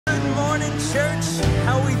church,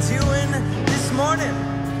 how we doing this morning?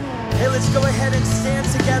 Hey, let's go ahead and stand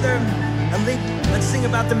together and let's sing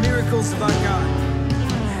about the miracles of our God.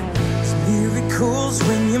 It's miracles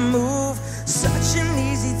when you move, such an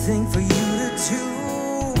easy thing for you to do.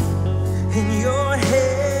 And your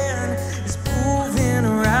hand is moving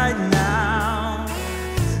right now,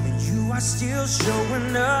 and you are still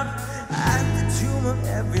showing up at the tomb of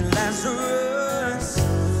every Lazarus,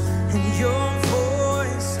 and your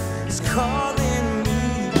voice is calling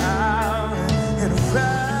me out. And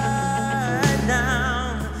right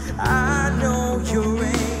now I know you're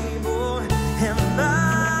able, and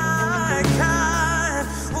my God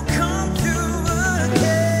will come through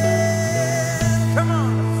again. Come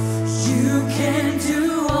on. You can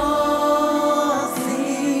do all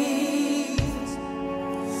things.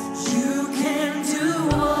 You can do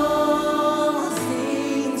all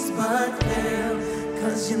things but fail,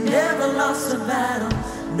 'cause you never lost a battle.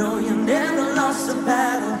 No, you never lost a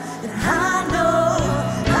battle. And I know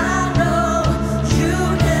you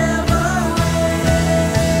never will.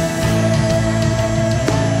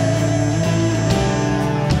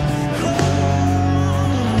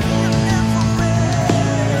 You never will.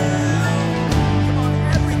 Come on,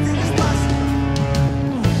 everything is possible.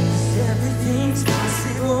 'Cause everything's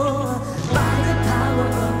possible by the power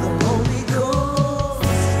of the Holy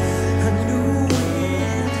Ghost. A new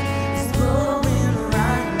wind is blowing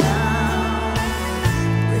right now,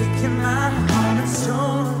 breaking my heart and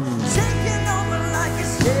soul, taking over like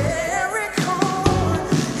it's Jericho.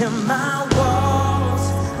 And my walls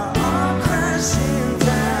are all crashing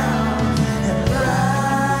down. And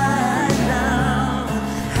right now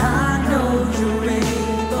I know you're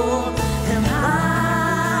able, and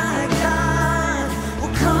my God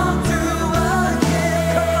will come through again.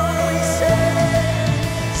 Come on, we say,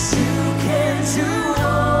 you can do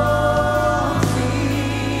all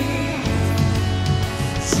things.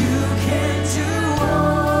 You can do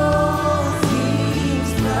all things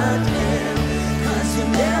but fail, 'cause you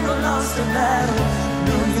never lost a battle.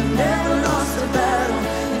 No, you never lost a battle.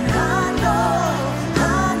 And I know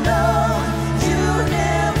you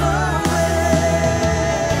never will.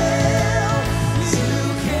 You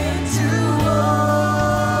can do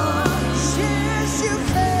all. Yes, you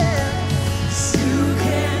can. You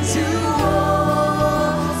can do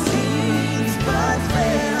all things but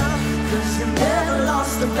fail, 'cause you never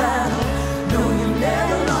lost a battle. No, you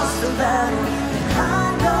never lost a battle. And I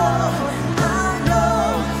know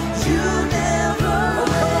you never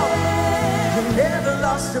will. You never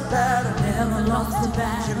lost a battle. Never lost a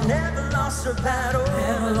battle. You never lost a battle.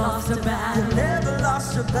 Never lost a battle. You never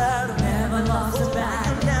lost a battle. Never lost a battle.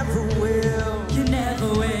 You never will. You never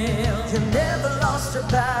will. You never lost a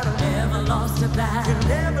battle. Never lost a battle. You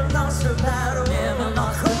never lost a battle. Never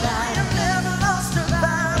lost a battle. You never lost a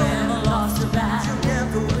battle. Never lost a battle. You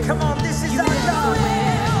never will. Come on, this is our God.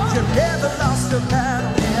 You never lost a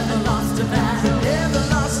battle. Never lost a battle. You never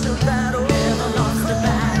lost a battle. Never lost a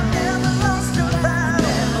battle. You never lost a battle.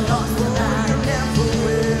 Never lost a battle. You never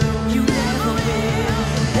will. You never will.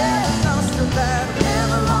 You never lost a battle.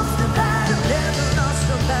 Never lost a battle. You never lost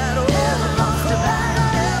a battle. Never lost a battle.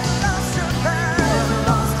 Never lost a battle. Never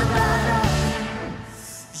lost a battle.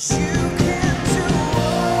 You can do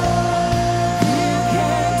all. You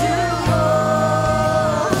can do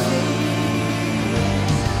all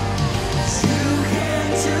things. You can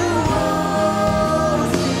do all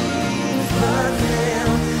things but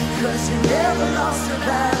fail, 'cause you never lost a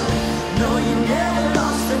battle. No, you never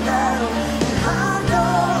lost a battle. And I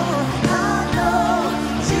know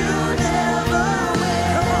you never will.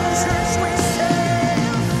 Come on, church, we say,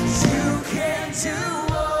 you can do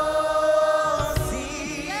all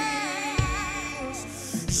things.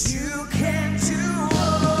 You can do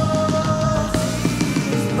all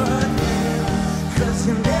things but fail, 'cause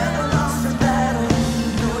you never lost a battle.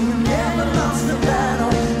 No, you never lost a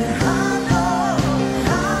battle. And I know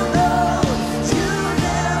you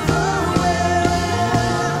never will.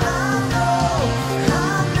 I know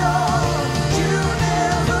you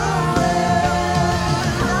never will.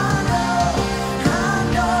 I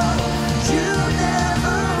know you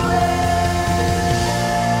never will.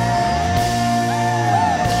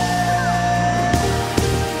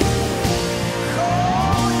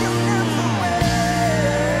 Oh, you never will.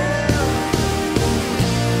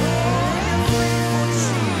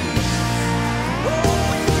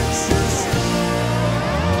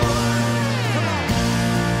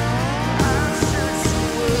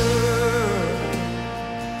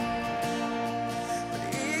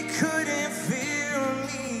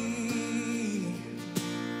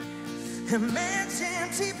 A man's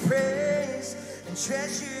empty praise and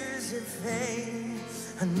treasures in vain.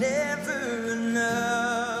 never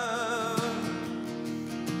enough.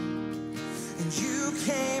 And you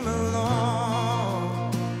came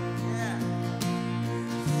along, yeah,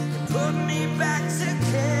 and put me back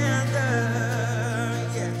together,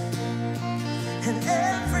 yeah. And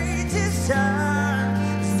every desire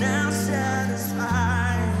is now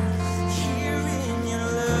satisfied here in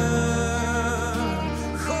your love.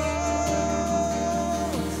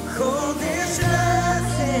 Oh, there's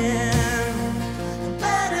nothing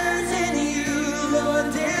better than you, Lord.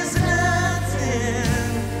 There's nothing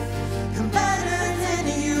better than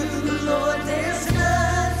you, Lord. There's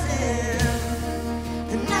nothing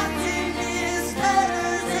is better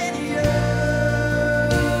than you.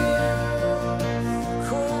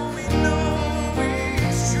 Oh, we know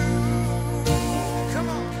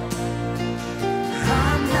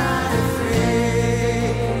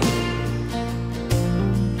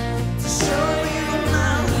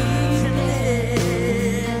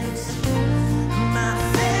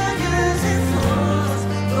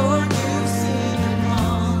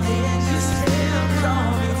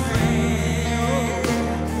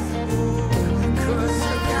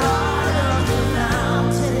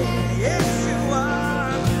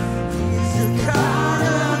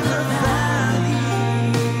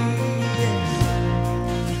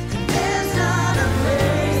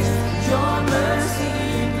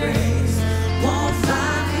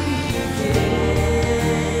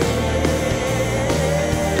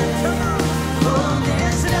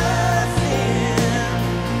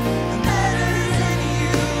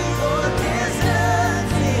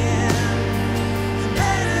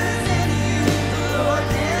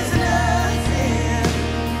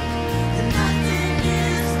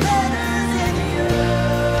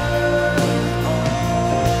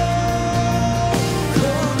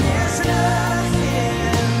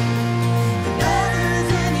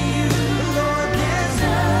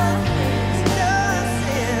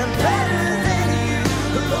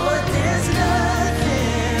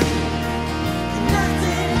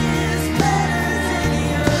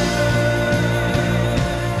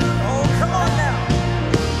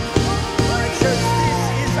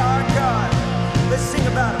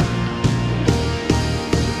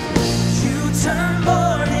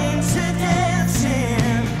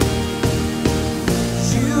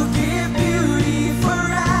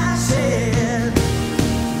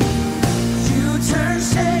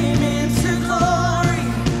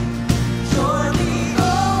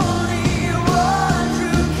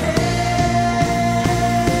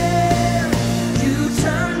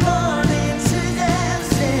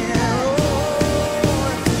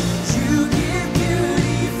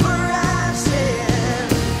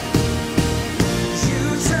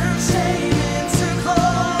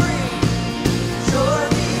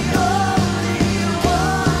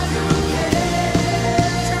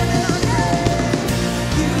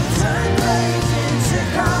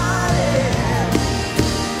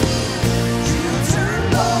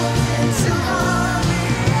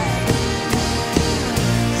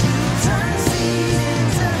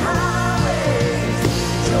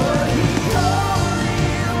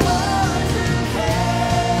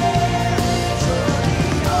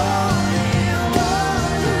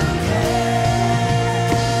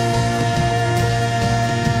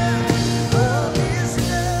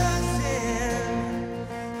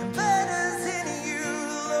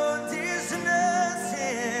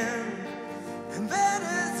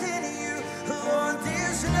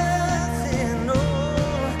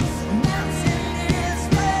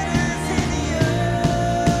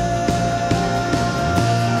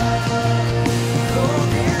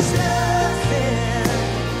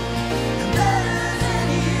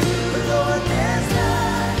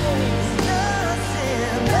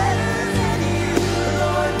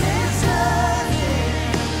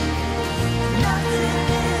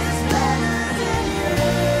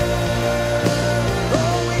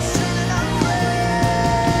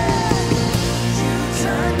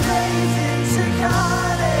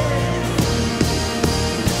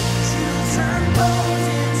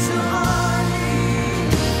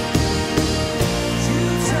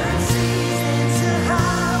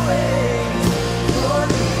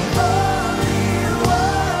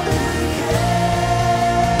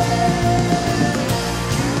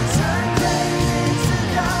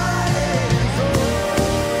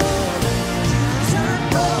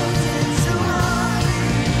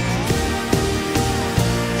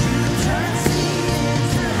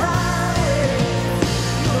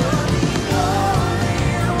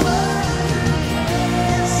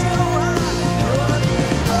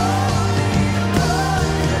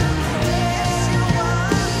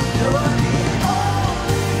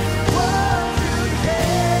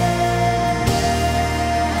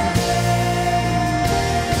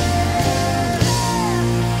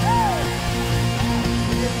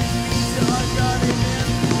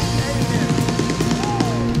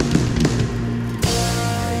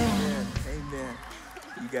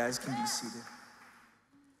guys can be seated.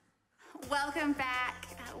 Welcome back.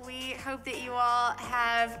 We hope that you all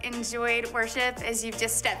have enjoyed worship as you've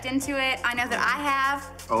just stepped into it. I know that I have.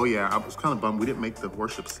 Oh yeah, I was kind of bummed we didn't make the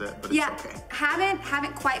worship set, but it's okay.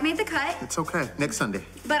 Haven't quite made the cut. It's okay. Next Sunday.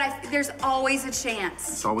 But there's always a chance.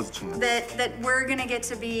 It's always a chance. That we're gonna get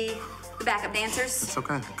to be the backup dancers. It's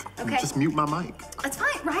okay. Okay. Just mute my mic. It's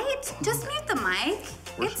fine, right? Just mute the mic.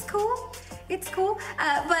 It's cool. It's cool.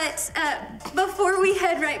 But before we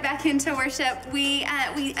head right back into worship, we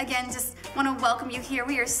again just want to welcome you here.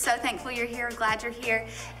 We are so thankful you're here. Glad you're here.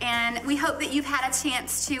 And we hope that you've had a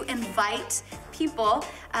chance to invite people,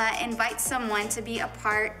 invite someone to be a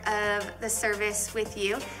part of the service with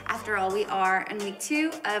you. After all, we are in week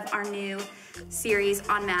 2 of our new series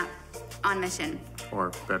on MAP, on mission.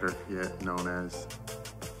 Or better yet, known as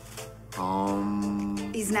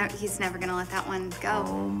He's never gonna let that one go.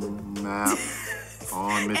 MAP,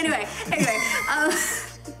 on mission. Anyway,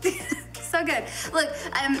 so good. Look,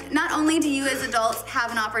 not only do you as adults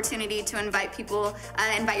have an opportunity to invite people,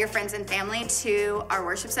 invite your friends and family to our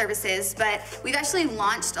worship services, but we've actually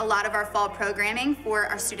launched a lot of our fall programming for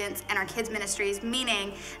our students and our kids ministries,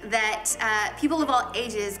 meaning that people of all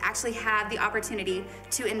ages actually have the opportunity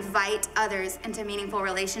to invite others into meaningful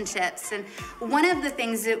relationships. And one of the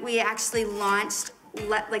things that we actually launched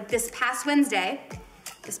like this past Wednesday,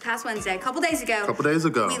 a couple days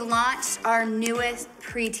ago, we launched our newest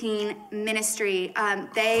preteen ministry.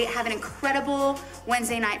 They have an incredible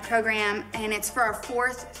Wednesday night program, and it's for our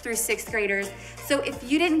 4th through 6th graders. So if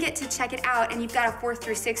you didn't get to check it out and you've got a 4th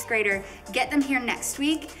through 6th grader, get them here next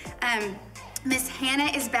week. Miss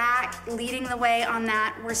Hannah is back leading the way on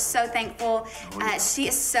that. We're so thankful. She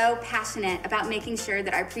is so passionate about making sure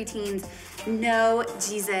that our preteens know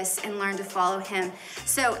Jesus and learn to follow him.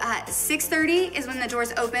 So 6:30 is when the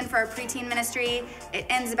doors open for our preteen ministry. It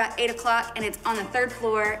ends about 8 o'clock, and it's on the 3rd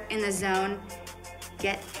floor in the zone.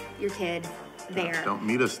 Get your kid there. Don't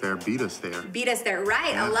meet us there, beat us there. Beat us there,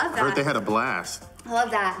 right? Yeah. I love that. I heard they had a blast. I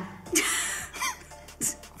love that.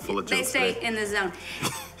 Full of jokes. They stay in the zone.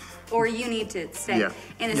 Or you need to stay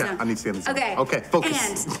in the zone. Yeah, I need to stay in the zone. Okay,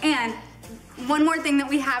 focus. And one more thing that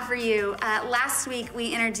we have for you. Last week,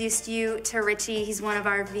 we introduced you to Richie. He's one of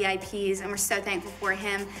our VIPs, and we're so thankful for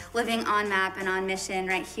him living on MAP and on mission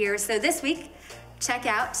right here. So this week, check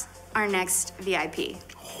out our next VIP.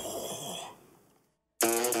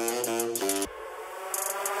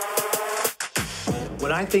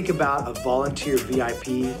 When I think about a volunteer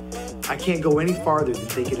VIP, I can't go any farther than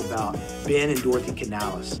thinking about Ben and Dorothy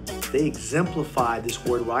Canales. They exemplify this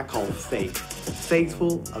word, what I call faith.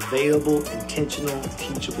 Faithful, available, intentional,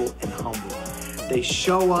 teachable, and humble. They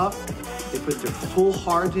show up, they put their full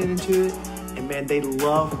heart into it, and man, they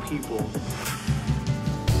love people.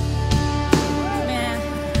 Man,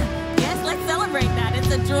 yes, let's celebrate that.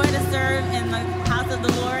 It's a joy to serve in the house of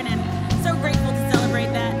the Lord, and so grateful to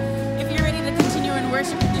celebrate that. If you're ready to continue in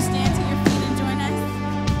worship, would you stand to your feet and join us?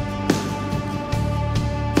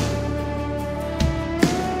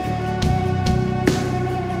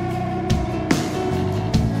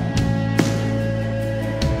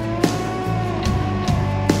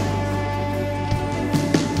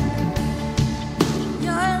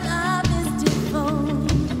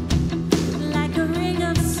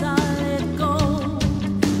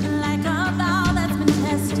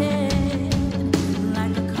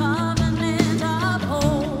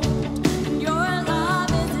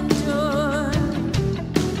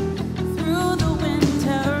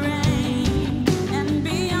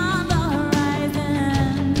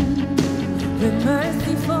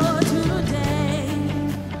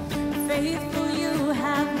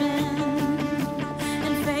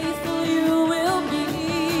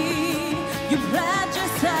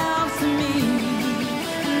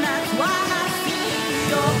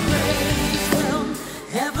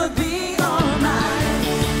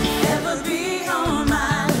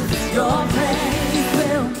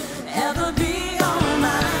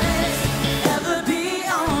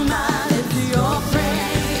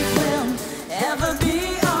 Ever be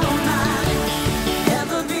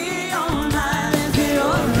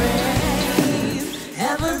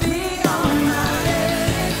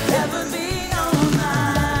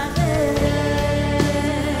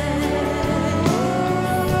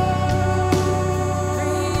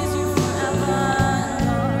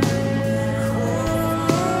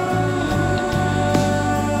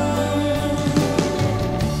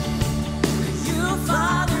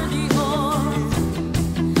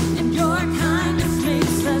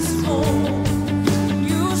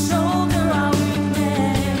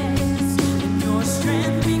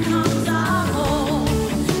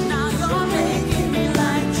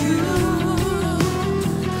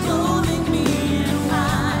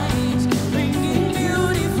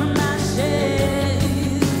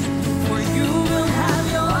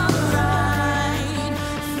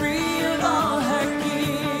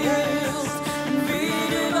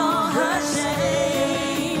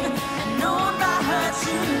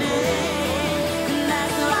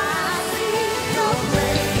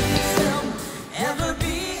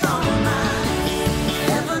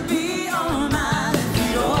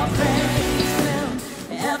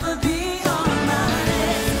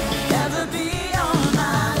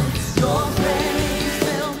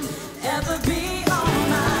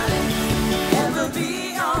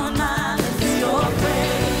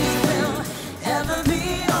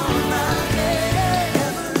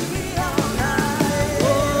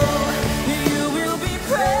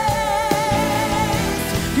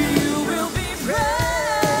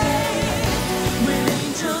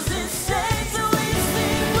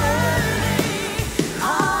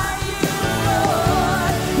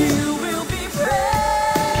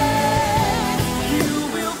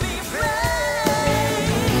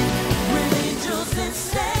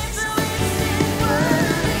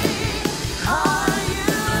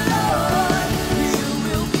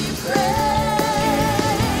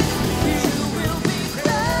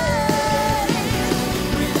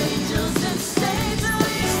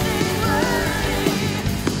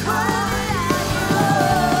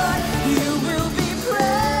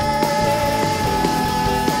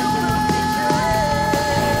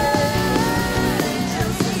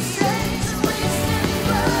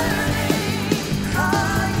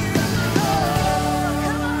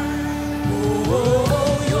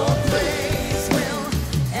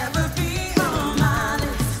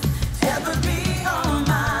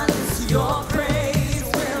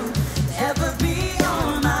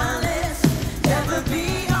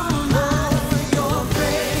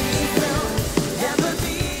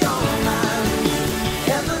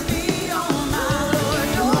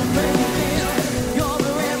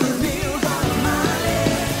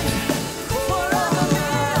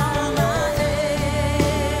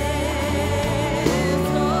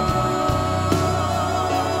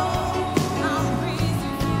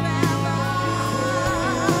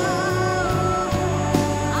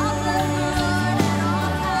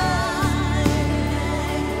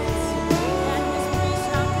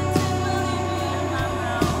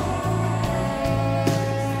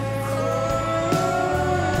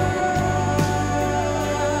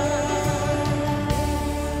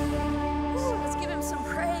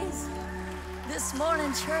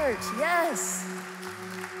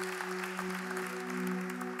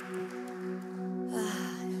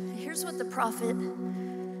Here's what the prophet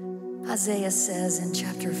Isaiah says in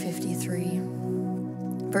chapter 53,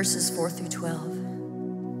 verses 4 through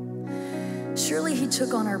 12. Surely he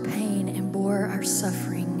took on our pain and bore our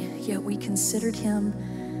suffering, yet we considered him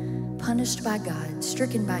punished by God,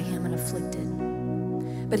 stricken by him and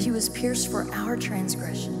afflicted. But he was pierced for our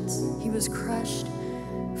transgressions. He was crushed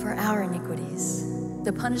for our iniquities.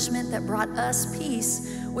 The punishment that brought us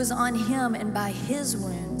peace was on him, and by his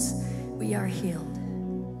wounds we are healed.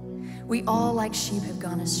 We all like sheep have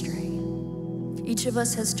gone astray. Each of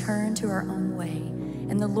us has turned to our own way,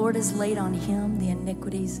 and the Lord has laid on him the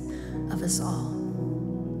iniquities of us all.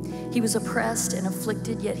 He was oppressed and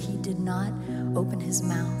afflicted, yet he did not open his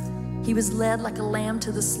mouth. He was led like a lamb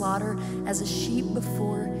to the slaughter, as a sheep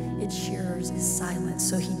before its shearers is silent,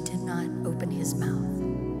 so he did not open his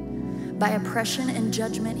mouth. By oppression and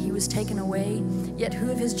judgment he was taken away, yet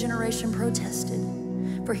who of his generation protested?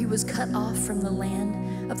 For he was cut off from the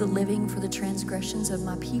land of the living. For the transgressions of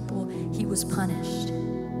my people he was punished.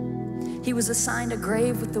 He was assigned a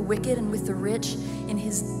grave with the wicked and with the rich in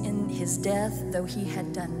his death, though he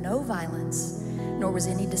had done no violence, nor was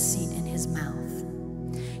any deceit in his mouth.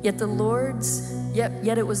 Yet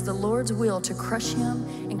it was the Lord's will to crush him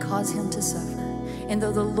and cause him to suffer. And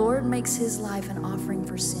though the Lord makes his life an offering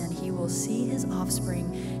for sin, he will see his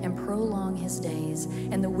offspring and prolong his days,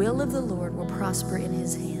 and the will of the Lord will prosper in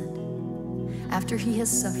his hand. After he has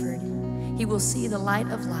suffered, he will see the light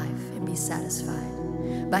of life and be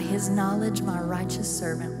satisfied. By his knowledge, my righteous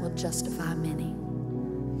servant will justify many,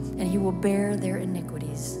 and he will bear their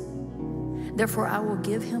iniquities. Therefore, I will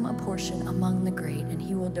give him a portion among the great, and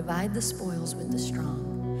he will divide the spoils with the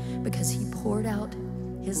strong, because he poured out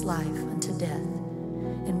his life unto death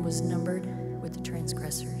and was numbered with the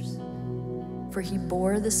transgressors. For he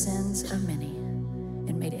bore the sins of many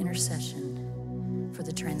and made intercession for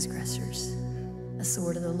the transgressors. That's the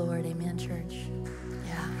word of the Lord. Amen, church.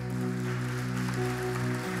 Yeah.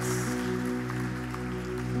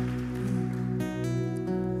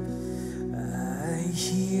 I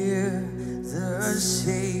hear the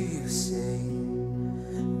Savior say,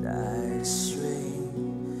 thy strength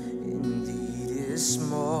indeed is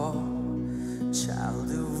small.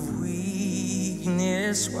 Child of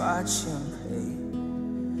weakness, watch him pray.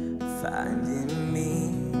 Find in me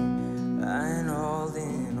thine all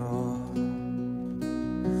in all.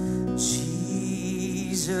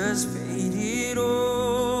 Jesus paid it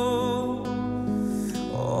all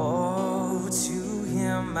to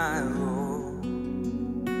him I owe.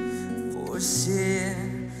 For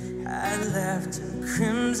sin had left a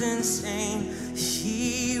crimson stain,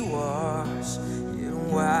 he washed it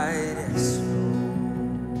white as snow.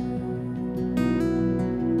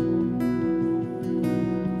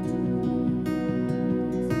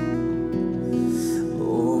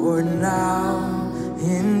 Lord, now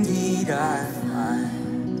indeed I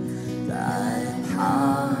find thy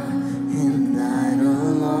power in thine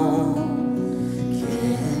alone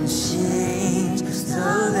can change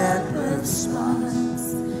the leopard's spots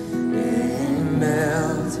and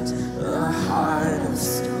melt the heart of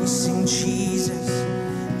stone. We sing Jesus,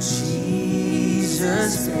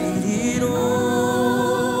 Jesus paid it all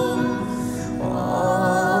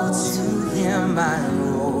to him I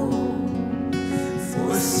owe.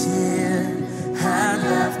 For sin had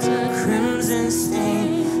left a crimson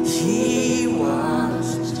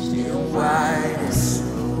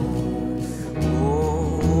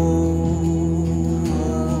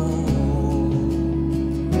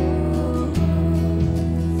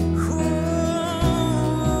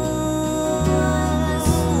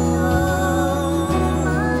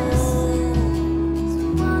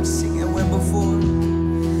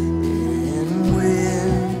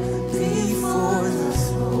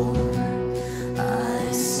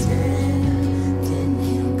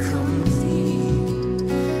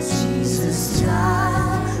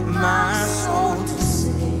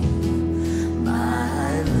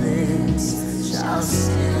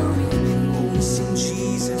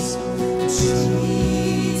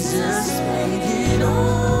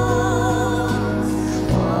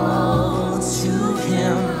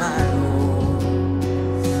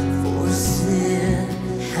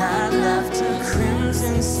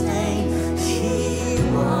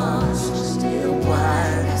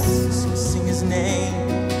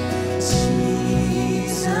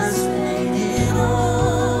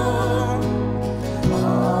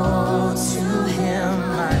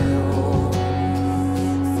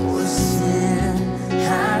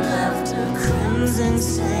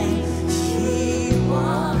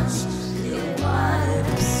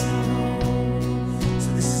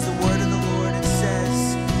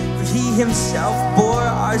himself bore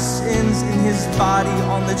our sins in his body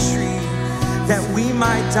on the tree, that we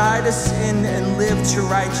might die to sin and live to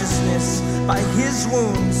righteousness. By his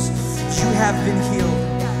wounds, you have been healed.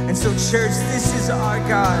 And so, church, this is our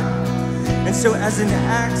God. And so as an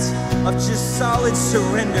act of just solid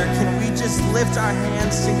surrender, can we just lift our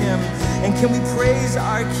hands to him? And can we praise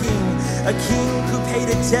our King, a King who paid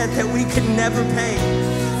a debt that we could never pay?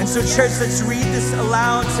 And so, church, let's read this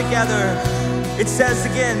aloud together. It says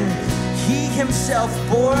again, he himself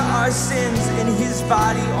bore our sins in his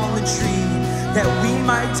body on the tree, that we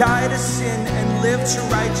might die to sin and live to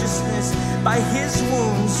righteousness. By his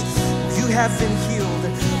wounds, you have been healed.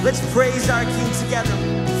 Let's praise our King together.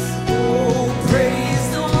 Oh, praise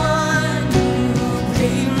the one who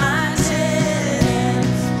paid my debt and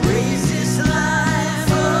raised his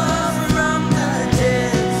life up from the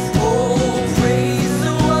dead. Oh, praise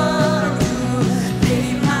the one who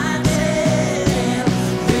paid my debt and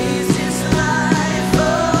raised his life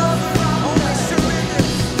up from the dead.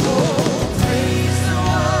 Oh, praise the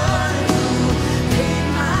one who paid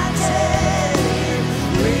my debt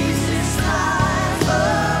and raised his life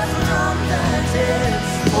up from the dead.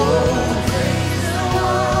 Oh, praise the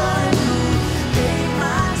one who paid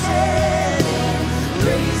my debt and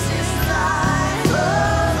raised his life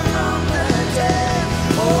up from the dead.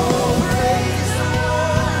 Oh, praise the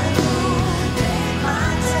one who paid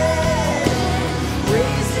my debt and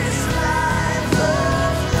raised his life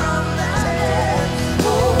up from the dead.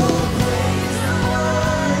 Oh, praise the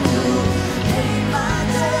one who paid my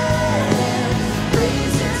debt and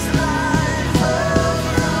raised his life up from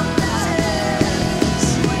the dead.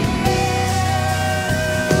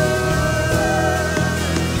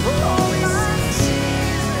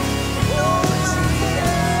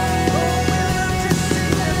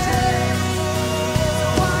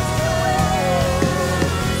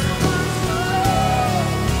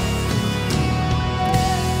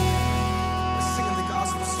 Singing the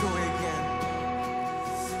gospel story again.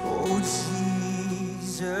 Oh,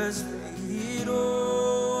 Jesus paid it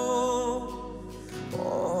all.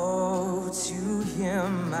 Oh, to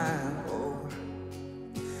him I owe.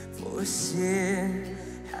 For sin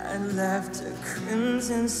had left a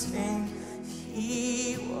crimson stain.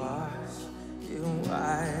 He washed it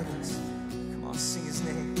white as snow. Come on, sing his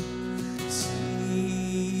name.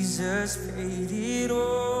 Jesus paid it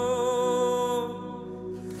all.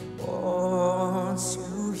 Oh,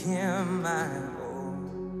 to him I owe.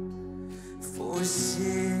 For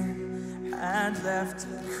sin had left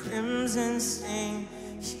a crimson stain.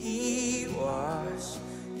 He washed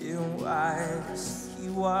it white as he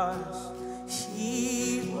washed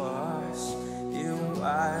it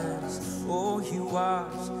white as, oh, he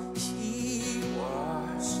washed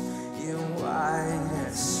it white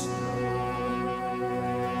as snow.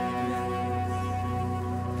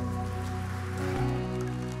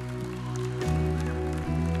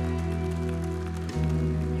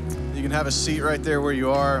 You can have a seat right there where you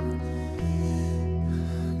are.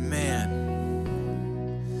 Man,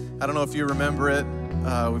 I don't know if you remember it.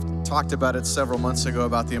 We've talked about it several months ago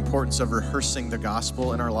about the importance of rehearsing the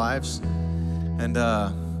gospel in our lives. And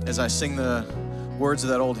as I sing the words of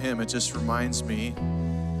that old hymn, it just reminds me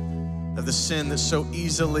of the sin that so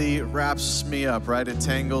easily wraps me up, right? It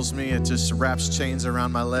tangles me. It just wraps chains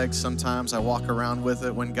around my legs. Sometimes I walk around with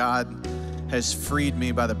it when God has freed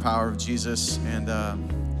me by the power of Jesus. And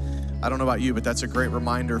I don't know about you, but that's a great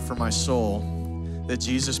reminder for my soul that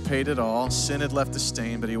Jesus paid it all. Sin had left a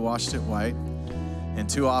stain, but he washed it white. And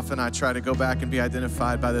too often I try to go back and be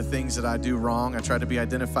identified by the things that I do wrong. I try to be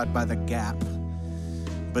identified by the gap.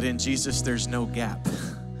 But in Jesus, there's no gap.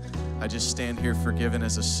 I just stand here forgiven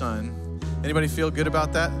as a son. Anybody feel good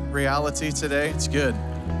about that reality today? It's good.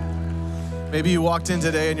 Maybe you walked in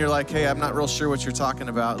today and you're like, hey, I'm not real sure what you're talking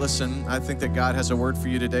about. Listen, I think that God has a word for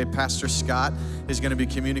you today. Pastor Scott is going to be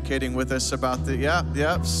communicating with us about the,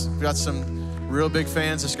 we've got some real big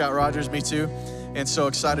fans of Scott Rogers, me too. And so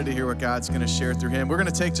excited to hear what God's going to share through him. We're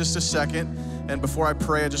going to take just a second. And before I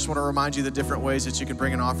pray, I just want to remind you the different ways that you can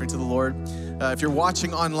bring an offering to the Lord. If you're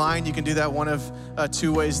watching online, you can do that one of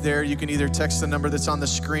two ways there. You can either text the number that's on the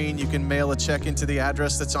screen. You can mail a check into the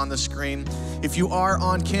address that's on the screen. If you are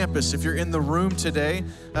on campus, if you're in the room today,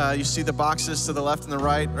 you see the boxes to the left and the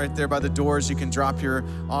right there by the doors. You can drop your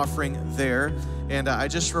offering there. And I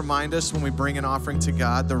just remind us when we bring an offering to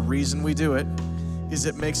God, the reason we do it is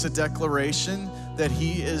it makes a declaration that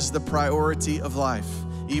he is the priority of life.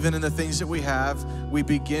 Even in the things that we have, we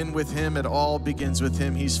begin with him. It all begins with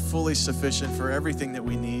him. He's fully sufficient for everything that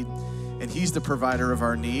we need, and he's the provider of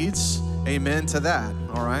our needs. Amen to that,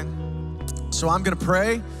 all right? So I'm gonna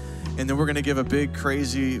pray, and And then we're gonna give a big,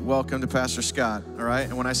 crazy welcome to Pastor Scott, all right?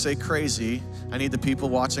 And when I say crazy, I need the people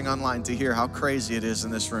watching online to hear how crazy it is in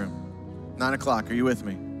this room. 9 o'clock, are you with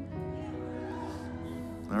me?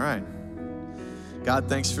 All right. God,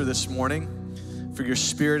 thanks for this morning, for your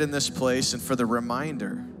spirit in this place, and for the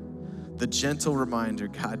reminder, the gentle reminder,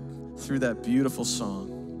 God, through that beautiful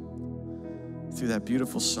song,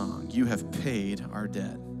 you have paid our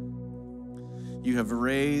debt. You have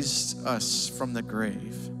raised us from the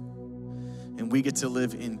grave, and we get to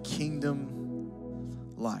live in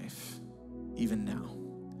kingdom life even now.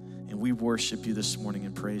 And we worship you this morning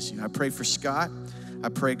and praise you. I pray for Scott. I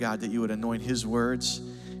pray, God, that you would anoint his words,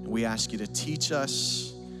 and we ask you to teach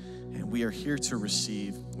us, and we are here to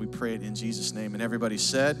receive. We pray it in Jesus' name. And everybody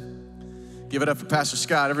said, give it up for Pastor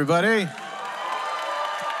Scott, everybody.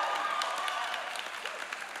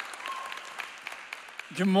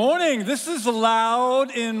 Good morning. This is a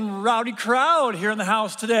loud and rowdy crowd here in the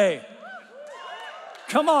house today.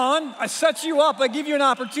 Come on, I set you up. I give you an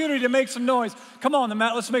opportunity to make some noise. Come on,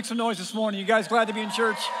 TheMET, let's make some noise this morning. You guys glad to be in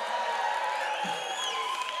church?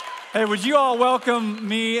 Hey, would you all welcome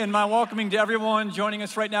me and my welcoming to everyone joining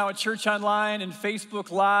us right now at Church Online and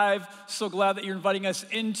Facebook Live. So glad that you're inviting us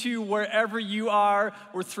into wherever you are.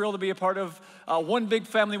 We're thrilled to be a part of one big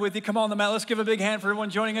family with you. Come on, TheMET, let's give a big hand for everyone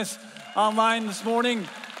joining us online this morning.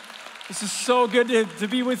 This is so good to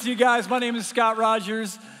be with you guys. My name is Scott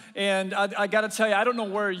Rogers, and I got to tell you, I don't know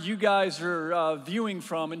where you guys are viewing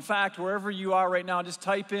from. In fact, wherever you are right now, just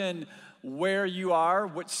type in where you are,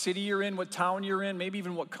 what city you're in, what town you're in, maybe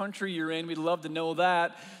even what country you're in. We'd love to know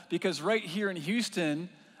that, because right here in Houston,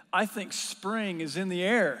 I think spring is in the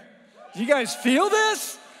air. Do you guys feel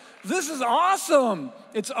this? This is awesome.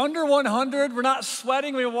 It's under 100. We're not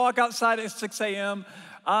sweating. We walk outside at 6 a.m.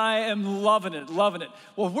 I am loving it, loving it.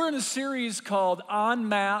 Well, we're in a series called On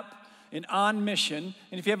Map and On Mission.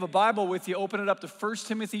 And if you have a Bible with you, open it up to 1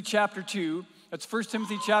 Timothy chapter 2. That's 1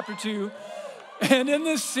 Timothy chapter 2. And in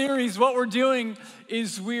this series, what we're doing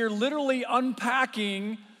is we're literally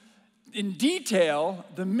unpacking in detail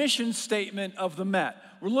the mission statement of TheMET.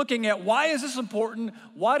 We're looking at, why is this important?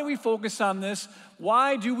 Why do we focus on this?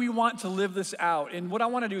 Why do we want to live this out? And what I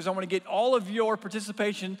want to do is I want to get all of your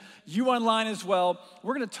participation, you online as well.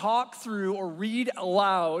 We're going to talk through or read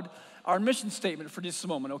aloud our mission statement for just a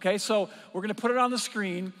moment, okay? So we're going to put it on the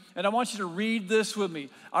screen, and I want you to read this with me.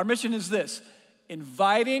 Our mission is this: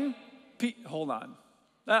 inviting hold on.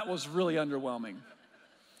 That was really underwhelming.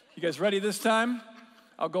 You guys ready this time?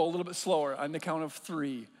 I'll go a little bit slower on the count of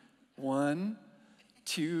 3. 1,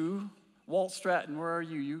 2, Walt Stratton, where are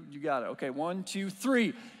you? You got it. Okay, 1, 2,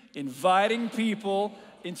 3. Inviting people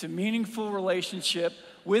into meaningful relationship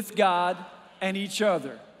with God and each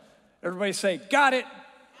other. Everybody say, got it.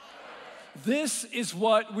 This is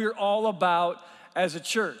what we're all about as a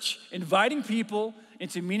church. Inviting people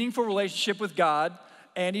into meaningful relationship with God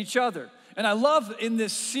and each other. And I love in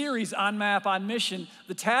this series, On Map, On Mission,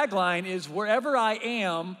 the tagline is, wherever I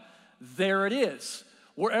am, there it is.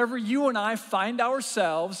 Wherever you and I find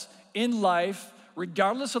ourselves in life,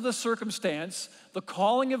 regardless of the circumstance, the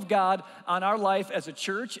calling of God on our life as a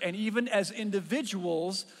church and even as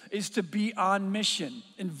individuals is to be on mission,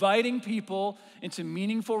 inviting people into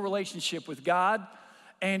meaningful relationship with God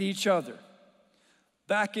and each other.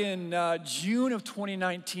 Back in June of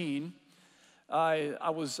 2019, I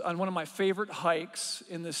was on one of my favorite hikes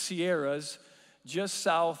in the Sierras, just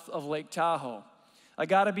south of Lake Tahoe. I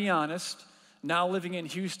gotta be honest, now living in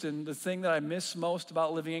Houston, the thing that I miss most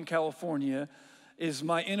about living in California is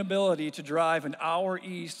my inability to drive an hour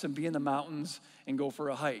east and be in the mountains and go for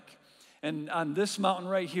a hike. And on this mountain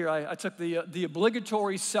right here, I took the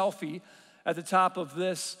obligatory selfie at the top of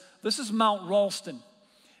this. This is Mount Ralston.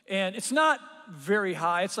 And it's not very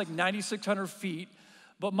high, it's like 9,600 feet.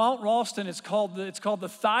 But Mount Ralston is called the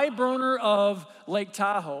thigh burner of Lake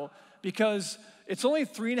Tahoe because it's only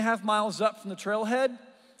 3.5 miles up from the trailhead,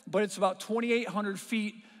 but it's about 2,800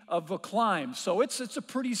 feet of a climb. So it's a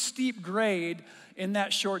pretty steep grade in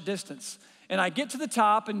that short distance. And I get to the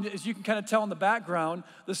top, and as you can kind of tell in the background,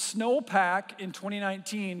 the snowpack in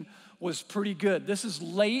 2019 was pretty good. This is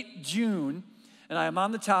late June, and I am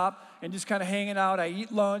on the top and just kind of hanging out. I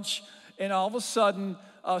eat lunch, and all of a sudden,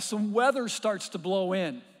 some weather starts to blow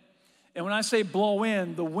in. And when I say blow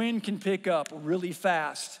in, the wind can pick up really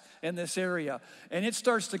fast in this area. And it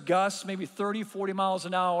starts to gust maybe 30, 40 miles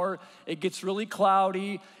an hour. It gets really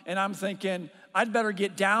cloudy. And I'm thinking, I'd better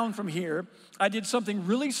get down from here. I did something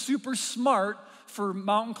really super smart for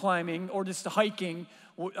mountain climbing or just hiking.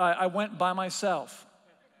 I went by myself.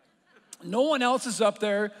 No one else is up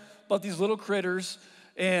there but these little critters.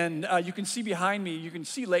 And you can see behind me, you can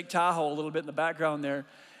see Lake Tahoe a little bit in the background there.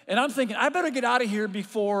 And I'm thinking, I better get out of here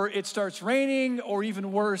before it starts raining or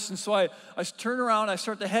even worse. And so I turn around, I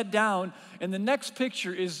start to head down, and the next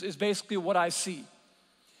picture is basically what I see.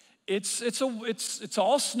 It's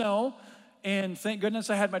all snow, and thank goodness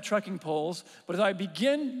I had my trekking poles. But as I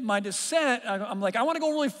begin my descent, I'm like, I want to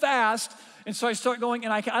go really fast. And so I start going,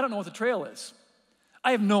 and I don't know what the trail is.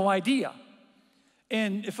 I have no idea.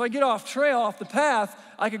 And if I get off trail, off the path,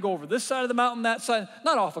 I could go over this side of the mountain, that side,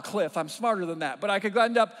 not off a cliff, I'm smarter than that, but I could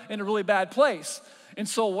end up in a really bad place. And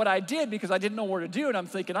so what I did, because I didn't know where to do it, I'm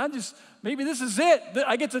thinking, maybe this is it.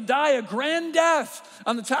 I get to die a grand death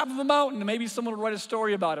on the top of a mountain, and maybe someone would write a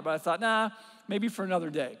story about it. But I thought, nah, maybe for another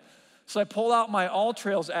day. So I pull out my All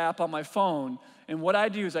Trails app on my phone, and what I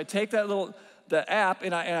do is I take the app,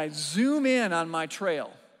 and I zoom in on my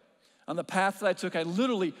trail, on the path that I took. I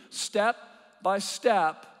literally, step by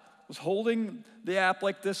step, was holding the app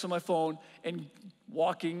like this on my phone and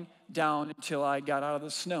walking down until I got out of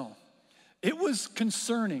the snow. It was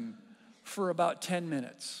concerning for about 10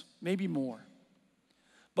 minutes, maybe more.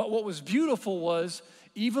 But what was beautiful was,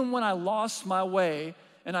 even when I lost my way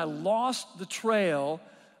and I lost the trail,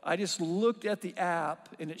 I just looked at the app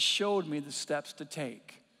and it showed me the steps to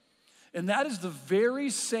take. And that is the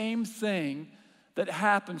very same thing that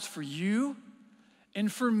happens for you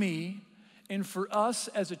and for me and for us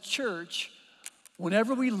as a church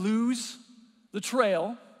whenever we lose the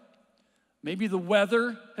trail. Maybe the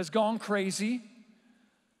weather has gone crazy.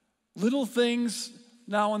 Little things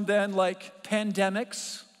now and then like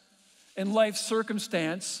pandemics and life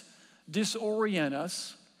circumstance disorient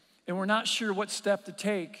us, and we're not sure what step to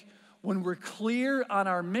take. When we're clear on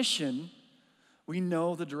our mission, we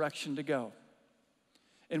know the direction to go.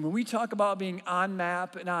 And when we talk about being on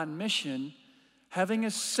map and on mission, having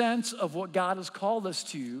a sense of what God has called us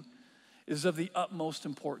to is of the utmost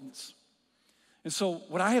importance. And so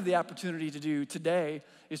what I have the opportunity to do today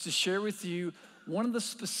is to share with you one of the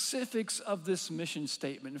specifics of this mission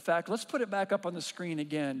statement. In fact, let's put it back up on the screen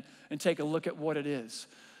again and take a look at what it is.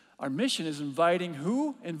 Our mission is inviting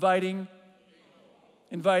who? Inviting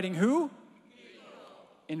who?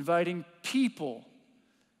 Inviting people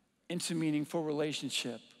into meaningful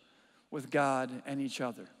relationship with God and each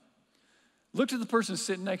other. Look to the person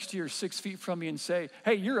sitting next to you or 6 feet from you and say,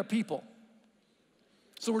 hey, you're a people.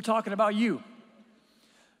 So we're talking about you.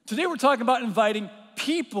 Today we're talking about inviting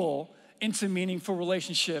people into meaningful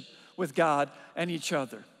relationship with God and each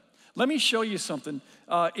other. Let me show you something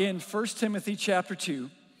in 1 Timothy chapter 2,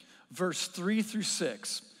 verse 3 through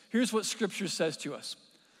 6. Here's what Scripture says to us.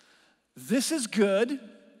 This is good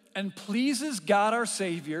and pleases God our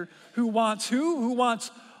Savior, who wants who? Who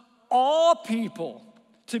wants all people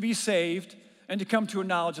to be saved and to come to a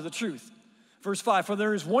knowledge of the truth. Verse 5, for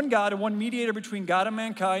there is one God and one mediator between God and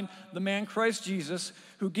mankind, the man Christ Jesus,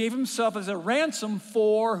 who gave himself as a ransom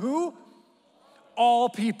for who? All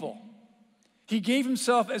people. He gave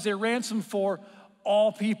himself as a ransom for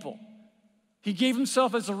all people. He gave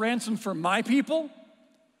himself as a ransom for my people,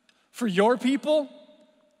 for your people,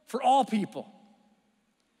 for all people.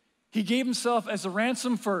 He gave himself as a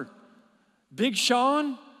ransom for Big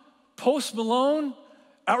Sean, Post Malone,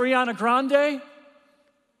 Ariana Grande,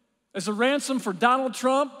 as a ransom for Donald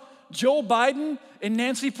Trump, Joe Biden, and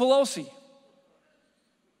Nancy Pelosi.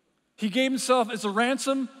 He gave himself as a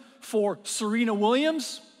ransom for Serena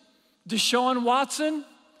Williams, Deshaun Watson,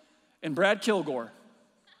 and Brad Kilgore.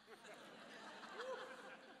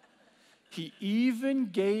 He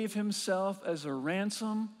even gave himself as a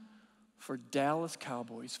ransom for Dallas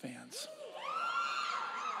Cowboys fans.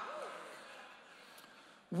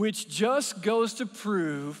 Which just goes to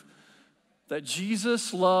prove that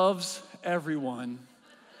Jesus loves everyone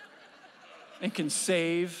and can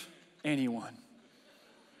save anyone.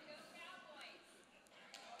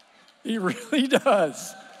 He really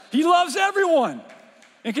does. He loves everyone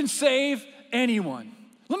and can save anyone.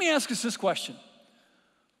 Let me ask us this question.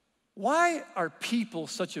 Why are people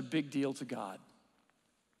such a big deal to God?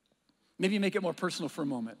 Maybe make it more personal for a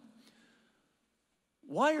moment.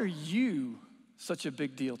 Why are you such a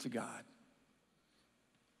big deal to God?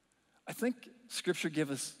 I think Scripture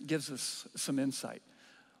gives us some insight.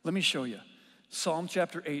 Let me show you. Psalm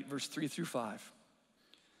chapter 8, verse 3 through 5.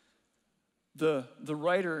 The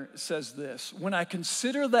writer says this, when I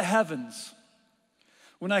consider the heavens,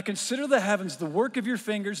 the work of your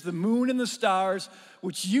fingers, the moon and the stars,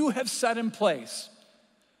 which you have set in place,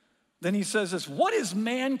 then he says this, what is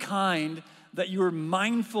mankind that you are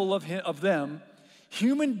mindful of them,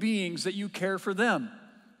 human beings that you care for them?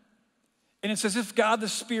 And it's as if God the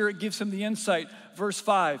Spirit gives him the insight. Verse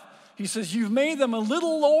 5, he says, you've made them a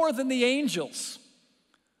little lower than the angels.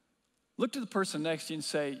 Look to the person next to you and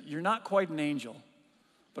say, you're not quite an angel,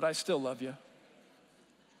 but I still love you.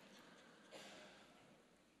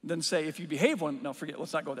 Then say, if you behave one, no, forget,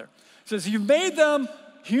 let's not go there. It says, you've made them,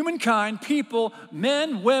 humankind, people,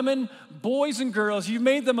 men, women, boys and girls, you've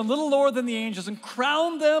made them a little lower than the angels and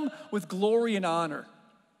crowned them with glory and honor.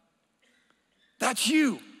 That's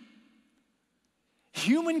you.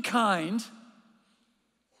 Humankind,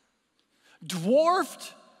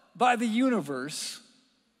 dwarfed by the universe,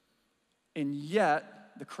 and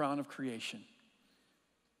yet the crown of creation.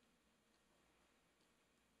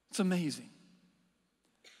 It's amazing.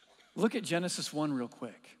 Look at Genesis 1 real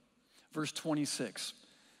quick. Verse 26.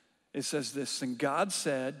 It says this, and God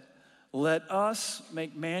said, let us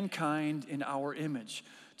make mankind in our image.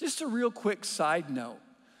 Just a real quick side note.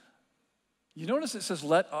 You notice it says,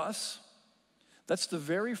 let us? That's the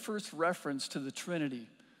very first reference to the Trinity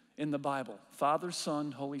in the Bible. Father,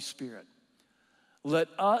 Son, Holy Spirit. Let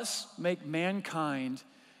us make mankind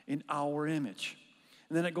in our image.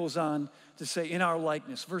 And then it goes on to say, in our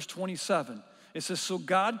likeness. Verse 27. It says, so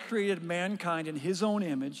God created mankind in his own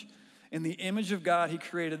image. In the image of God, he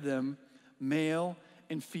created them, male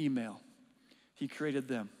and female. He created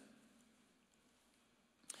them.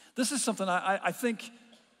 This is something I think,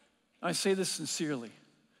 I say this sincerely.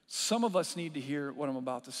 Some of us need to hear what I'm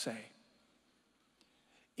about to say.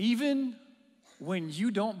 Even when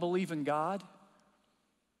you don't believe in God,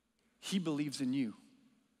 he believes in you.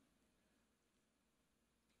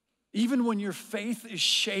 Even when your faith is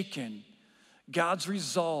shaken, God's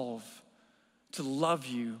resolve to love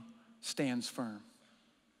you stands firm.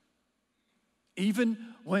 Even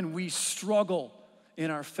when we struggle in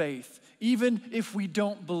our faith, even if we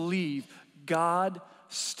don't believe, God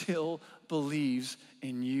still believes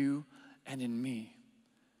in you and in me.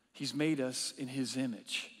 He's made us in his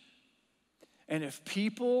image. And if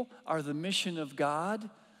people are the mission of God,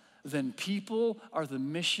 then people are the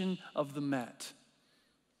mission of TheMET.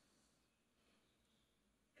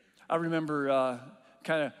 I remember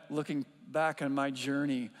kind of looking back on my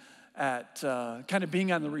journey at kind of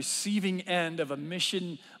being on the receiving end of a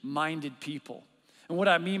mission-minded people. And what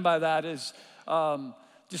I mean by that is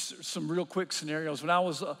just some real quick scenarios. When I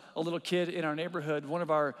was a little kid in our neighborhood, one of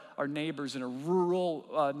our neighbors in a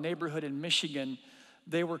rural neighborhood in Michigan,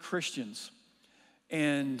 they were Christians.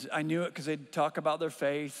 And I knew it because they'd talk about their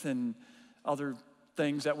faith and other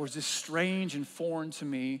things that were just strange and foreign to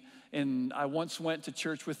me. And I once went to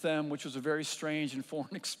church with them, which was a very strange and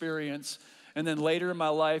foreign experience. And then later in my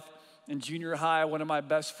life, in junior high, one of my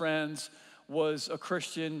best friends was a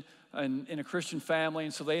Christian and in a Christian family.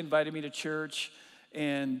 And so they invited me to church.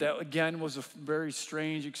 And that, again, was a very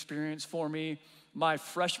strange experience for me. One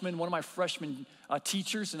of my freshman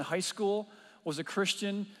teachers in high school was a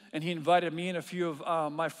Christian. And he invited me and a few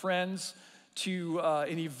of my friends to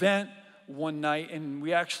an event one night. And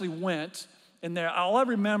we actually went. And there, all I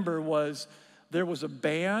remember was there was a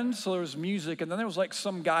band, so there was music, and then there was like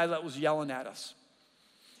some guy that was yelling at us.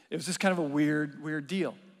 It was just kind of a weird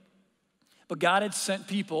deal. But God had sent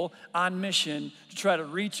people on mission to try to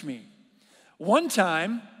reach me. One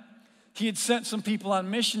time, he had sent some people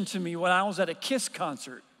on mission to me when I was at a Kiss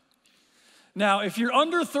concert. Now, if you're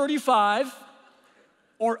under 35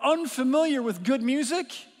 or unfamiliar with good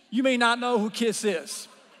music, you may not know who Kiss is.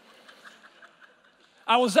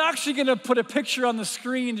 I was actually going to put a picture on the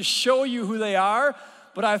screen to show you who they are,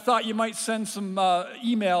 but I thought you might send some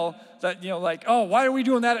email that, like, oh, why are we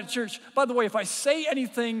doing that at church? By the way, if I say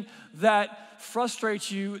anything that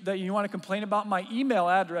frustrates you, that you want to complain about, my email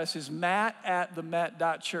address is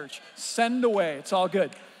matt@themet.church. Send away. It's all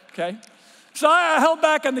good, okay? So I held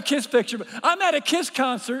back on the Kiss picture, but I'm at a Kiss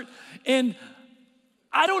concert, and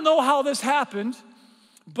I don't know how this happened,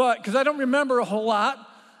 but because I don't remember a whole lot,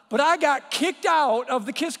 but I got kicked out of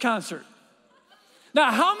the Kiss concert.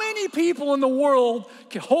 Now, how many people in the world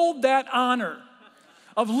can hold that honor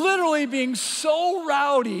of literally being so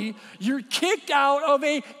rowdy, you're kicked out of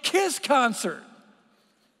a Kiss concert?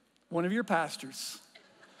 One of your pastors.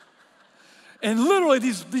 And literally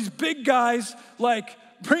these big guys, like,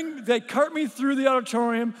 they cart me through the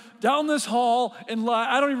auditorium, down this hall, and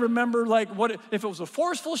I don't even remember if it was a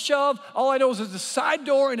forceful shove. All I know is there's a side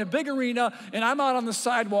door in a big arena, and I'm out on the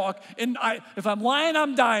sidewalk, and if I'm lying,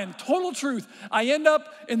 I'm dying. Total truth. I end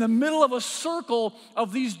up in the middle of a circle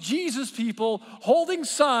of these Jesus people holding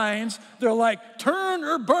signs. They're like, turn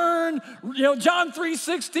or burn, John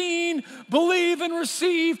 3:16, believe and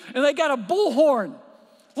receive, and they got a bullhorn.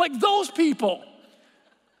 Like those people.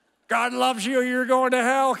 God loves you, you're going to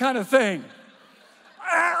hell kind of thing.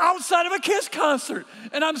 Outside of a Kiss concert.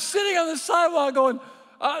 And I'm sitting on the sidewalk going,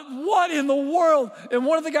 what in the world? And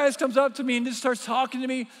one of the guys comes up to me and just starts talking to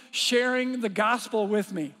me, sharing the gospel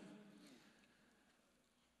with me.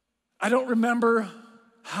 I don't remember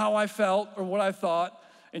how I felt or what I thought,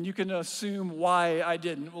 and you can assume why I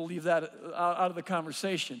didn't. We'll leave that out of the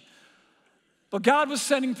conversation. But God was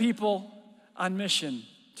sending people on mission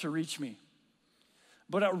to reach me.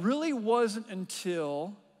 But it really wasn't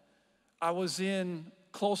until I was in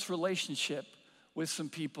close relationship with some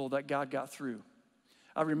people that God got through.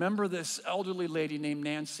 I remember this elderly lady named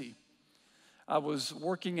Nancy. I was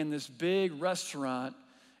working in this big restaurant,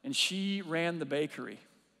 and she ran the bakery.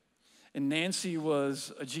 And Nancy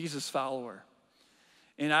was a Jesus follower.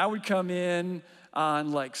 And I would come in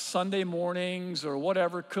on like Sunday mornings or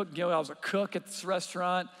whatever, I was a cook at this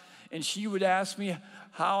restaurant, and she would ask me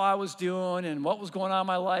how I was doing and what was going on in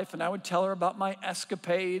my life, and I would tell her about my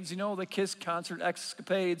escapades, the KISS concert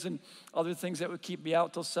escapades and other things that would keep me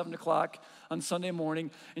out till 7 o'clock on Sunday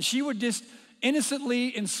morning. And she would just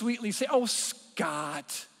innocently and sweetly say, "Oh,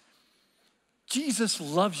 Scott, Jesus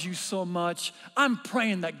loves you so much. I'm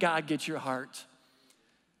praying that God gets your heart."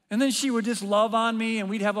 And then she would just love on me, and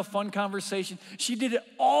we'd have a fun conversation. She did it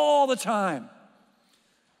all the time.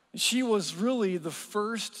 She was really the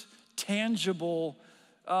first tangible,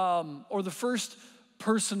 or the first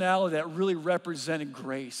personality that really represented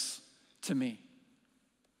grace to me.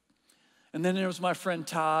 And then there was my friend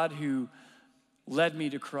Todd, who led me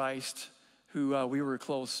to Christ, who we were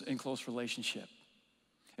in close relationship.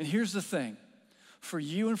 And here's the thing. For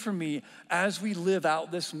you and for me, as we live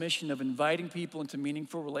out this mission of inviting people into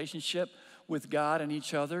meaningful relationship with God and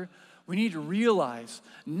each other, we need to realize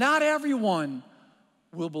not everyone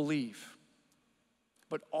will believe,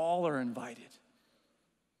 but all are invited.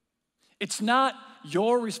 It's not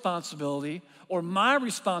your responsibility or my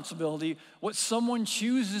responsibility what someone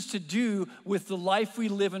chooses to do with the life we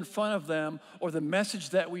live in front of them or the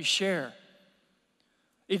message that we share.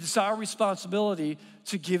 It's our responsibility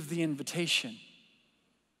to give the invitation.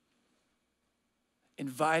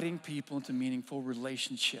 Inviting people into meaningful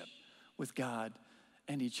relationship with God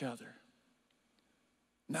and each other.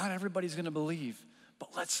 Not everybody's going to believe,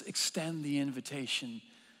 but let's extend the invitation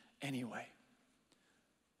anyway.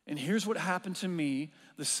 And here's what happened to me,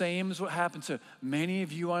 the same as what happened to many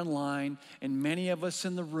of you online and many of us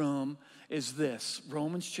in the room, is this.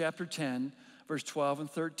 Romans chapter 10, verse 12 and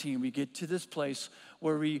 13. We get to this place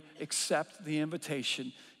where we accept the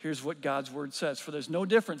invitation. Here's what God's word says. For there's no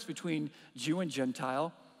difference between Jew and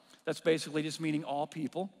Gentile. That's basically just meaning all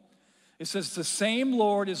people. It says the same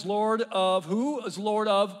Lord is Lord of who? Is Lord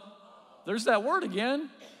of, there's that word again.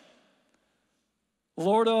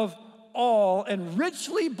 Lord of all, and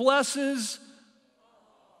richly blesses,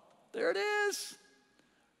 there it is.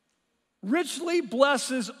 Richly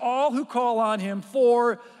blesses all who call on him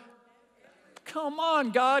for, come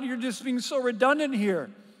on, God, you're just being so redundant here.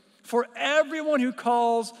 For everyone who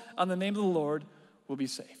calls on the name of the Lord will be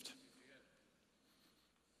saved.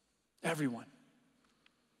 Everyone.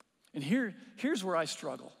 And here's where I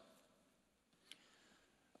struggle.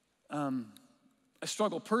 I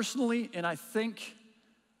struggle personally, and I think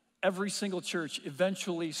every single church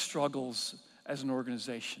eventually struggles as an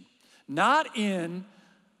organization. Not in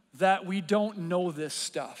that we don't know this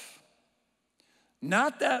stuff.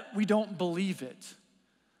 Not that we don't believe it,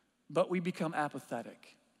 but we become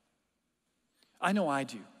apathetic. I know I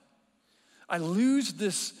do. I lose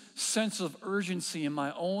this sense of urgency in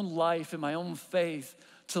my own life, in my own faith,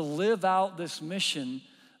 to live out this mission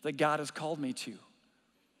that God has called me to.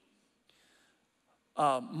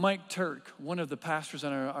 Mike Turk, one of the pastors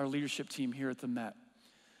on our leadership team here at TheMET,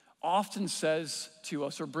 often says to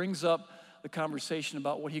us or brings up the conversation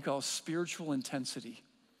about what he calls spiritual intensity.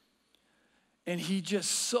 And he just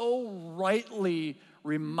so rightly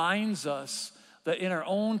reminds us that in our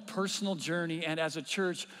own personal journey and as a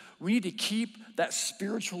church, we need to keep that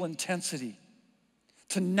spiritual intensity,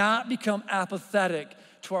 to not become apathetic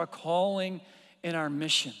to our calling and our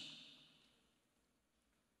mission.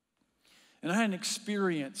 And I had an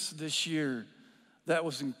experience this year that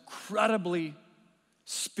was incredibly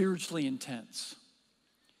spiritually intense.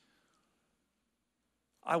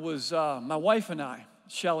 I was, my wife and I,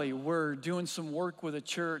 Shelly, were doing some work with a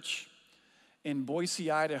church in Boise,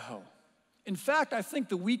 Idaho. In fact, I think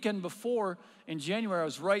the weekend before, in January, I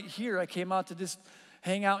was right here. I came out to just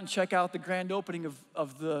hang out and check out the grand opening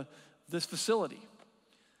of this facility.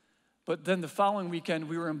 But then the following weekend,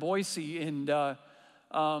 we were in Boise, and I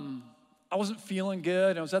wasn't feeling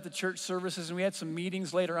good. I was at the church services, and we had some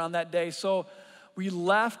meetings later on that day. So we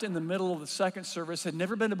left in the middle of the second service. Had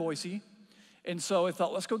never been to Boise. And so I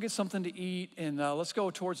thought, let's go get something to eat, and let's go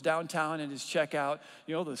towards downtown and just check out,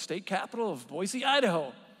 the state capital of Boise,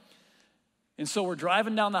 Idaho. And so we're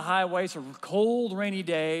driving down the highway. It's a cold, rainy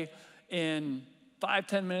day. In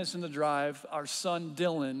 5-10 minutes in the drive, our son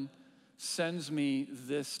Dylan sends me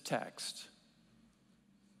this text.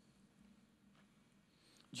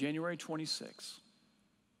 January 26th.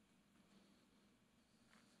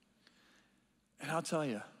 And I'll tell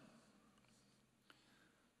you,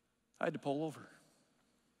 I had to pull over.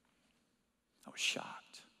 I was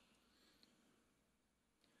shocked.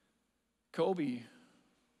 Kobe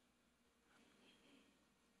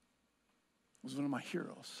was one of my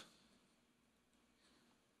heroes.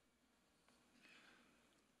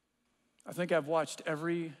 I think I've watched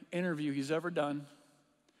every interview he's ever done,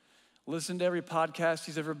 listened to every podcast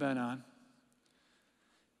he's ever been on.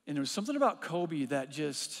 And there was something about Kobe that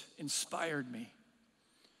just inspired me.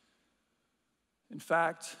 In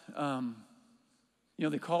fact,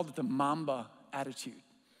 they called it the Mamba attitude.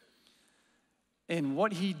 And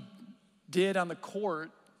what he did on the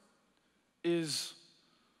court is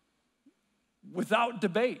without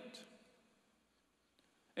debate.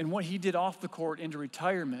 And what he did off the court into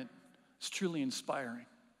retirement is truly inspiring.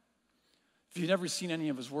 If you've never seen any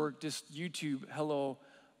of his work, just YouTube Hello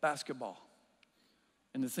Basketball.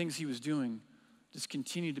 And the things he was doing just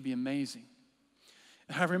continued to be amazing.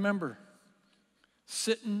 And I remember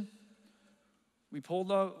sitting, we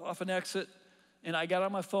pulled off an exit, and I got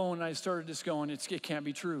on my phone and I started just going, it can't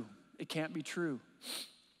be true. It can't be true.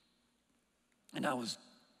 And I was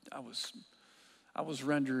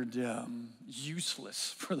rendered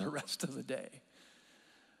useless for the rest of the day.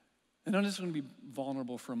 And I'm just going to be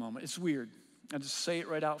vulnerable for a moment. It's weird. I'll just say it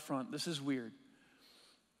right out front. This is weird.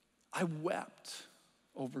 I wept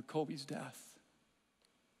over Kobe's death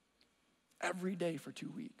every day for 2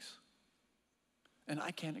 weeks. And I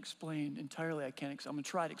can't explain entirely. I'm going to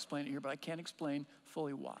try to explain it here, but I can't explain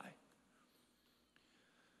fully why.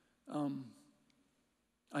 On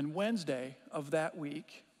Wednesday of that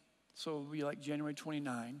week, so it would be like January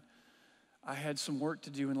 29, I had some work to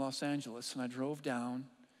do in Los Angeles, and I drove down,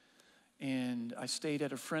 and I stayed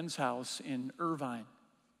at a friend's house in Irvine.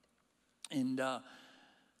 And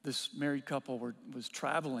this married couple was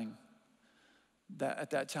traveling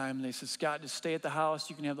at that time, and they said, Scott, just stay at the house.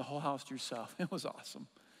 You can have the whole house to yourself. It was awesome.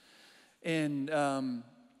 And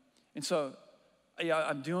so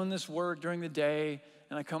I'm doing this work during the day,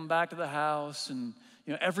 and I come back to the house, and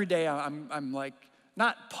every day I'm like,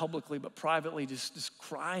 not publicly, but privately, just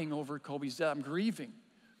crying over Kobe's death. I'm grieving.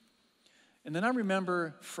 And then I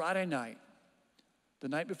remember Friday night, the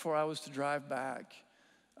night before I was to drive back,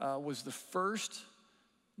 was the first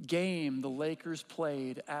game the Lakers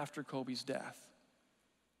played after Kobe's death.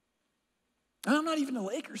 And I'm not even a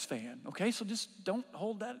Lakers fan, okay? So just don't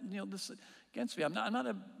hold that, this against me. I'm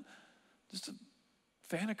not just a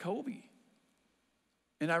fan of Kobe.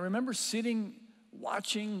 And I remember sitting,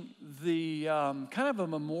 watching the kind of a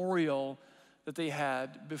memorial that they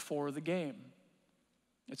had before the game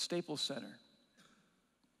at Staples Center.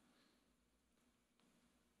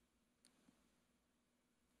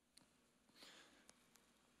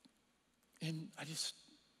 And I just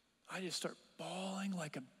start bawling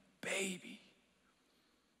like a baby.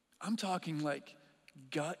 I'm talking like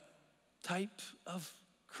gut type of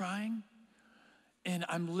crying. And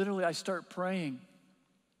I start praying.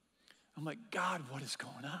 I'm like, God, what is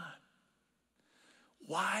going on?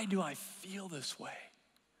 Why do I feel this way?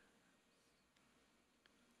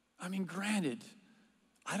 I mean, granted,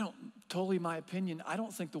 totally my opinion, I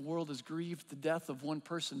don't think the world has grieved the death of one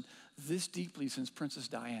person this deeply since Princess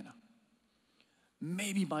Diana.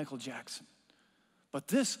 Maybe Michael Jackson.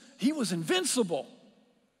 But he was invincible,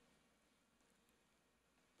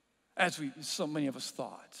 as so many of us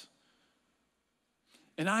thought.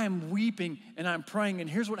 And I am weeping and I'm praying, and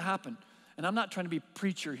here's what happened. And I'm not trying to be a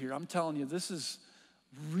preacher here. I'm telling you, this is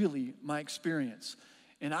really my experience.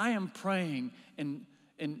 And I am praying and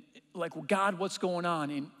like, well, God, what's going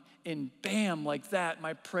on? And bam, like that,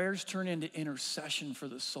 my prayers turn into intercession for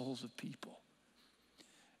the souls of people.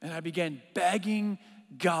 And I began begging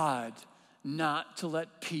God not to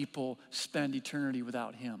let people spend eternity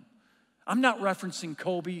without him. I'm not referencing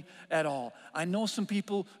Kobe at all. I know some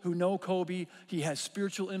people who know Kobe. He has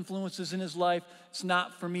spiritual influences in his life. It's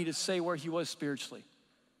not for me to say where he was spiritually.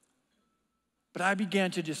 But I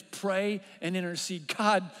began to just pray and intercede.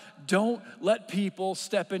 God, don't let people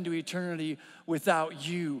step into eternity without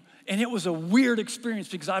you. And it was a weird experience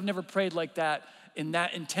because I've never prayed like that in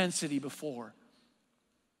that intensity before.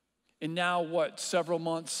 And now several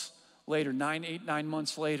months later, 9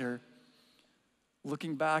 months later,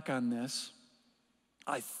 looking back on this,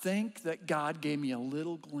 I think that God gave me a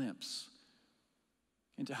little glimpse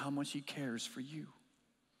into how much he cares for you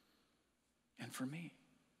and for me.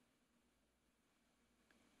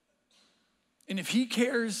 And if he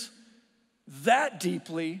cares that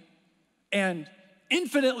deeply and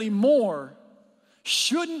infinitely more,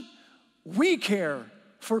 shouldn't we care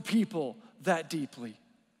for people that deeply?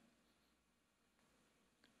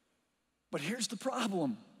 But here's the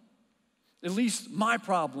problem, at least my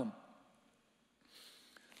problem.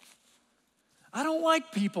 I don't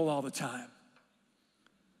like people all the time.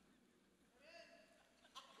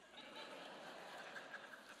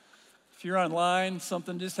 If you're online,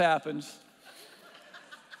 something just happened.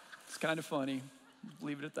 It's kind of funny.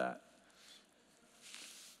 Leave it at that.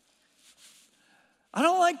 I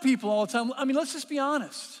don't like people all the time. I mean, let's just be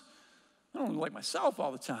honest. I don't like myself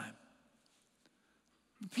all the time.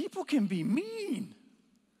 People can be mean.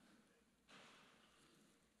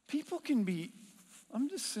 People can be, I'm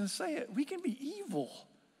just going to say it, we can be evil.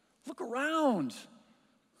 Look around.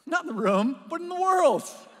 Not in the room, but in the world.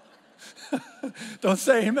 Don't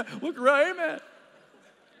say amen. Look around, amen.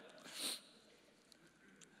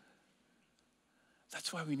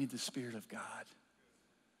 That's why we need the Spirit of God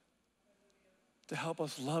to help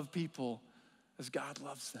us love people as God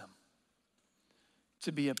loves them,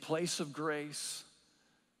 to be a place of grace,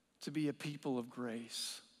 to be a people of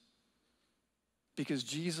grace. Because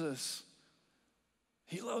Jesus,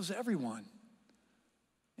 he loves everyone,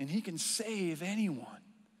 and he can save anyone.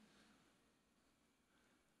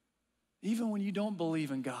 Even when you don't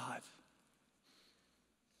believe in God,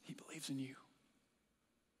 he believes in you.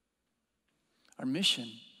 Our mission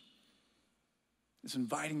is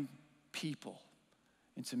inviting people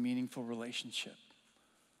into meaningful relationship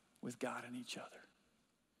with God and each other.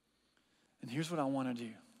 And here's what I want to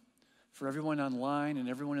do. For everyone online and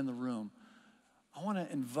everyone in the room, I want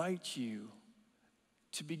to invite you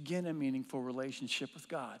to begin a meaningful relationship with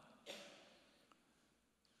God.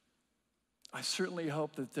 I certainly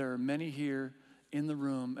hope that there are many here in the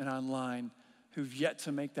room and online who've yet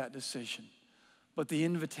to make that decision. But the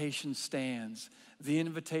invitation stands. The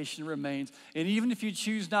invitation remains. And even if you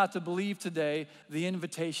choose not to believe today, the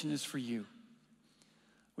invitation is for you.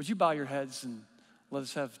 Would you bow your heads and let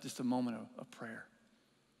us have just a moment of prayer?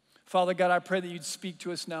 Father God, I pray that you'd speak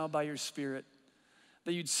to us now by your Spirit,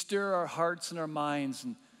 that you'd stir our hearts and our minds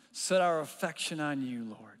and set our affection on you,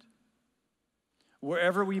 Lord.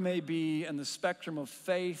 Wherever we may be in the spectrum of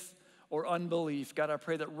faith or unbelief, God, I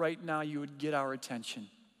pray that right now you would get our attention.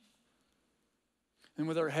 And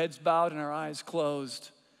with our heads bowed and our eyes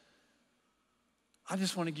closed, I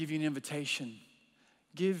just want to give you an invitation.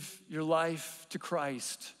 Give your life to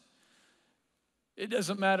Christ. It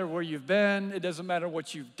doesn't matter where you've been. It doesn't matter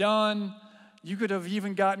what you've done. You could have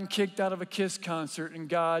even gotten kicked out of a Kiss concert, and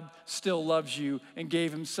God still loves you and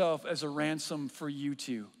gave himself as a ransom for you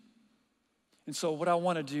too. And so what I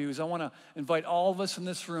want to do is I want to invite all of us in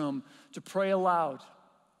this room to pray aloud.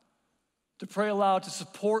 To pray aloud, to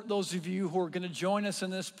support those of you who are going to join us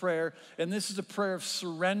in this prayer. And this is a prayer of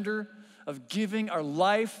surrender, of giving our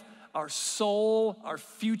life, our soul, our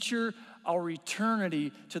future, our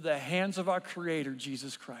eternity to the hands of our Creator,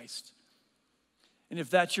 Jesus Christ. And if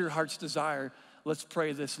that's your heart's desire, let's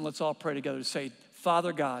pray this and let's all pray together to say,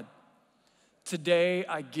 Father God, today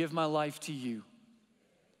I give my life to you.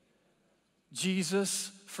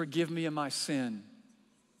 Jesus, forgive me of my sin.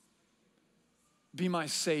 Be my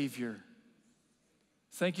Savior.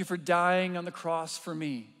 Thank you for dying on the cross for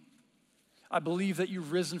me. I believe that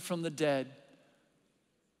you've risen from the dead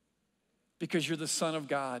because you're the Son of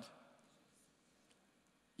God.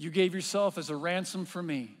 You gave yourself as a ransom for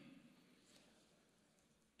me.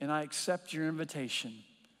 And I accept your invitation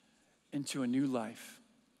into a new life.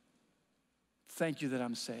 Thank you that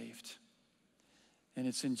I'm saved. And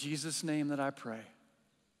it's in Jesus' name that I pray.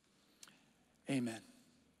 Amen.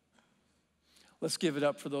 Let's give it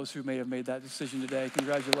up for those who may have made that decision today.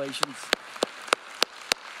 Congratulations.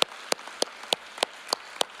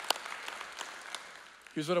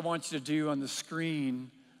 Here's what I want you to do on the screen.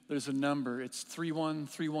 There's a number. It's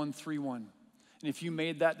 313131. And if you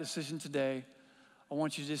made that decision today, I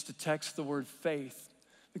want you just to text the word faith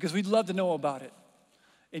because we'd love to know about it.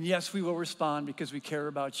 And yes, we will respond because we care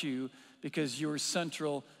about you, because you are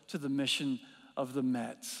central to the mission of the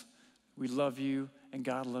MET. We love you, and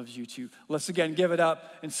God loves you too. Let's again give it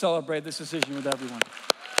up and celebrate this decision with everyone.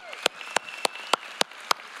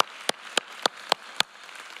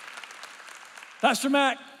 Pastor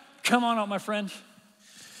Mac, come on up, my friend.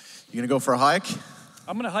 You gonna go for a hike?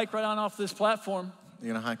 I'm gonna hike right on off this platform. You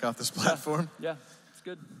gonna hike off this platform? Yeah, it's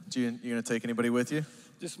good. You gonna take anybody with you?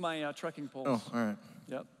 Just my trekking poles. Oh, all right.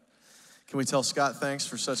 Yep. Can we tell Scott thanks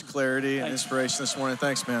for such clarity and inspiration this morning?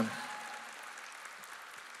 Thanks, man.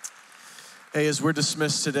 Hey, as we're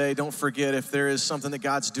dismissed today, don't forget if there is something that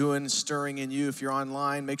God's doing, stirring in you, if you're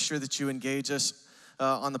online, make sure that you engage us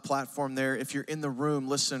on the platform there. If you're in the room,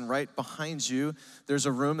 listen, right behind you, there's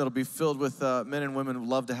a room that'll be filled with men and women who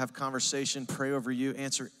love to have conversation, pray over you,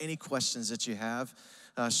 answer any questions that you have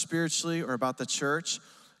spiritually or about the church.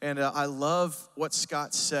 And I love what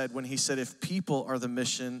Scott said when he said, if people are the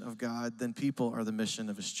mission of God, then people are the mission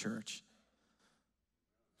of his church.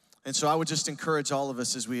 And so I would just encourage all of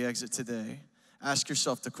us as we exit today, ask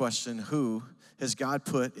yourself the question, who has God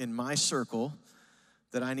put in my circle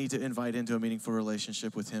that I need to invite into a meaningful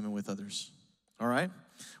relationship with him and with others? All right?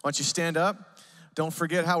 Why don't you stand up? Don't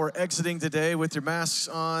forget how we're exiting today with your masks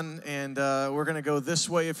on, and we're gonna go this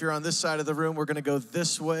way. If you're on this side of the room, we're gonna go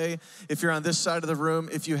this way. If you're on this side of the room,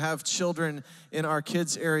 if you have children in our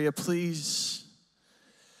kids area, please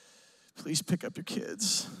pick up your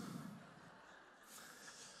kids.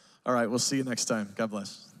 All right, we'll see you next time. God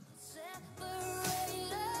bless.